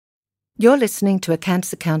You're listening to a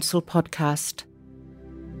Cancer Council podcast.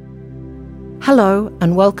 Hello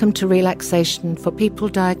and welcome to Relaxation for people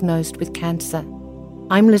diagnosed with cancer.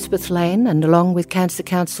 I'm Lisbeth Lane, and along with Cancer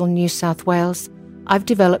Council New South Wales, I've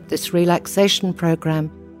developed this relaxation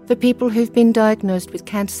program for people who've been diagnosed with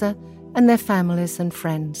cancer and their families and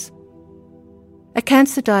friends. A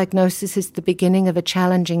cancer diagnosis is the beginning of a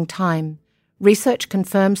challenging time. Research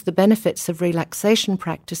confirms the benefits of relaxation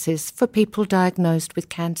practices for people diagnosed with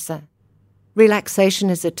cancer. Relaxation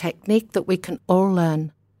is a technique that we can all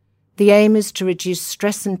learn. The aim is to reduce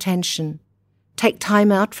stress and tension, take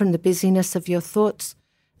time out from the busyness of your thoughts,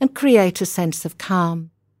 and create a sense of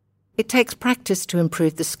calm. It takes practice to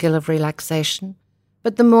improve the skill of relaxation,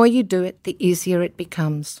 but the more you do it, the easier it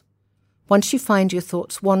becomes. Once you find your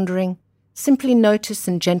thoughts wandering, simply notice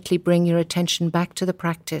and gently bring your attention back to the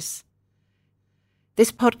practice.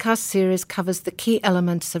 This podcast series covers the key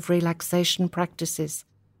elements of relaxation practices,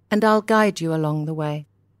 and I'll guide you along the way.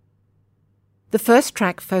 The first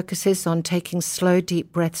track focuses on taking slow,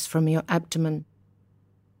 deep breaths from your abdomen.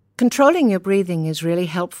 Controlling your breathing is really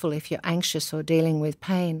helpful if you're anxious or dealing with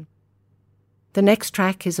pain. The next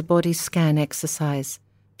track is a body scan exercise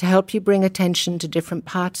to help you bring attention to different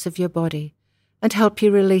parts of your body and help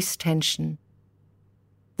you release tension.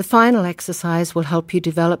 The final exercise will help you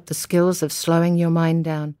develop the skills of slowing your mind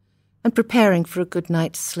down and preparing for a good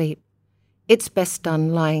night's sleep. It's best done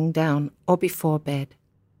lying down or before bed.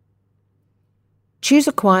 Choose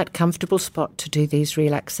a quiet, comfortable spot to do these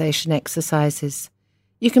relaxation exercises.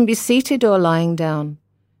 You can be seated or lying down.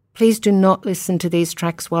 Please do not listen to these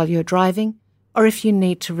tracks while you're driving or if you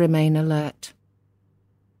need to remain alert.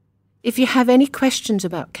 If you have any questions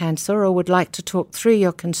about cancer or would like to talk through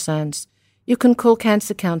your concerns, you can call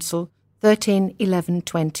Cancer Council 13 11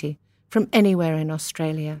 20 from anywhere in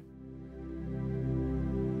Australia.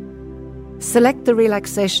 Select the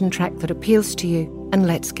relaxation track that appeals to you and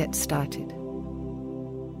let's get started.